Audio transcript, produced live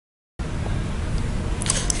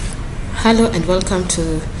Hello and welcome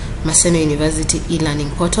to Maseno University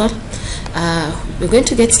e-learning portal. We're going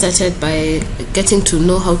to get started by getting to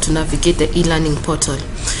know how to navigate the e-learning portal.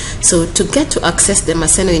 So to get to access the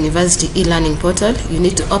Maseno University e-learning portal, you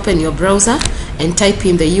need to open your browser and type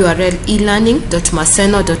in the URL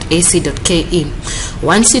elearning.maseno.ac.ke.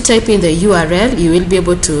 Once you type in the URL, you will be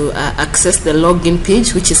able to access the login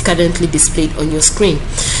page, which is currently displayed on your screen.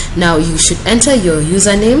 Now you should enter your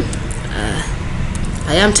username.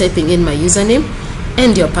 I am typing in my username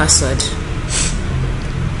and your password.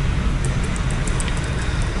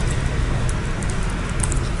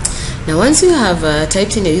 Now once you have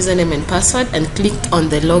typed in your username and password and clicked on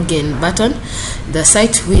the login button, the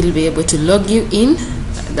site will be able to log you in.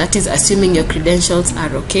 That is assuming your credentials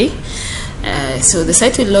are okay. So the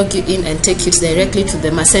site will log you in and take you directly to the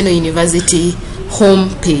Maseno University home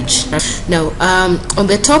page. Now on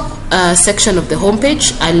the top section of the home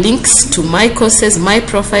page are links to my courses, my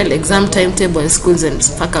profile, exam timetable, and schools and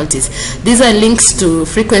faculties. These are links to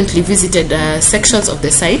frequently visited sections of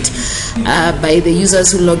the site by the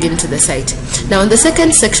users who log into the site. Now on the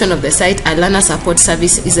second section of the site, a learner support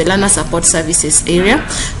service is a learner support services area,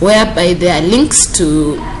 whereby there are links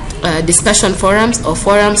to discussion forums or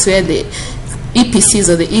forums where the EPCs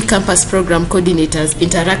or the e-campus program coordinators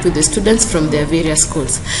interact with the students from their various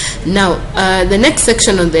schools. Now, the next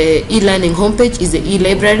section on the e-learning homepage is the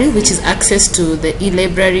e-library, which is access to the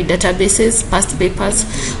e-library databases, past papers,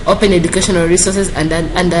 open educational resources, and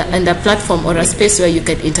a platform or a space where you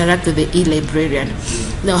can interact with the e-librarian.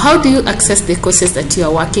 Now, how do you access the courses that you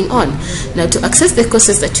are working on? Now, to access the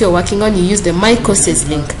courses that you are working on, you use the My Courses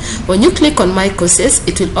link. When you click on My Courses,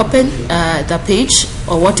 it will open the page,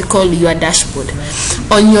 or what you call your dashboard.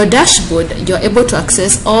 On your dashboard, you're able to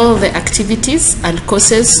access all the activities and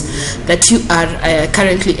courses that you are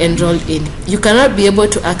currently enrolled in. You cannot be able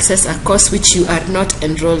to access a course which you are not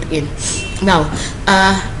enrolled in. Now,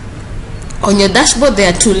 on your dashboard, there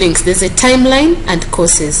are two links. There's a timeline and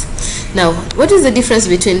courses. Now, what is the difference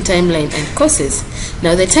between timeline and courses?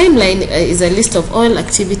 Now, the timeline is a list of all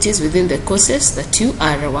activities within the courses that you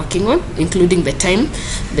are working on, including the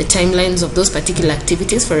timelines of those particular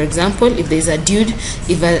activities. For example, if there's a due,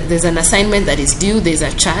 if there's an assignment that is due, there's a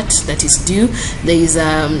chart that is due, there is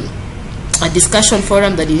a discussion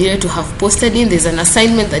forum that you need to have posted in, there's an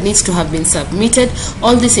assignment that needs to have been submitted.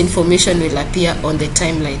 All this information will appear on the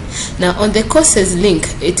timeline. Now on the courses link,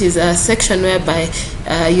 it is a section whereby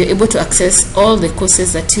you're able to access all the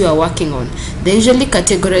courses that you are working on. They're usually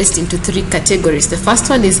categorized into three categories. The first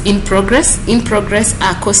one is in progress. In progress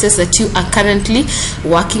are courses that you are currently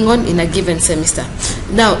working on in a given semester.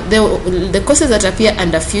 Now the courses that appear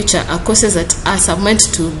under future are courses that are meant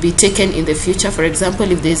to be taken in the future. For example,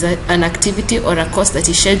 if there's an activity or a course that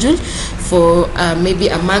is scheduled for maybe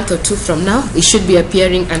a month or two from now, it should be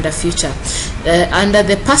appearing under future. Under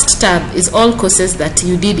the past tab is all courses that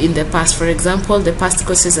you did in the past. For example, the past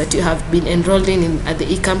courses that you have been enrolled in at the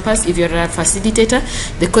e-campus. If you're a facilitator,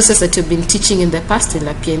 the courses that you've been teaching in the past will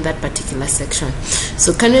appear in that particular section.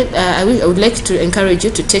 So I would like to encourage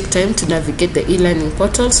you to take time to navigate the e-learning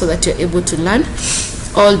portal so that you're able to learn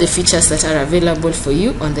all the features that are available for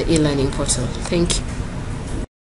you on the e-learning portal. Thank you.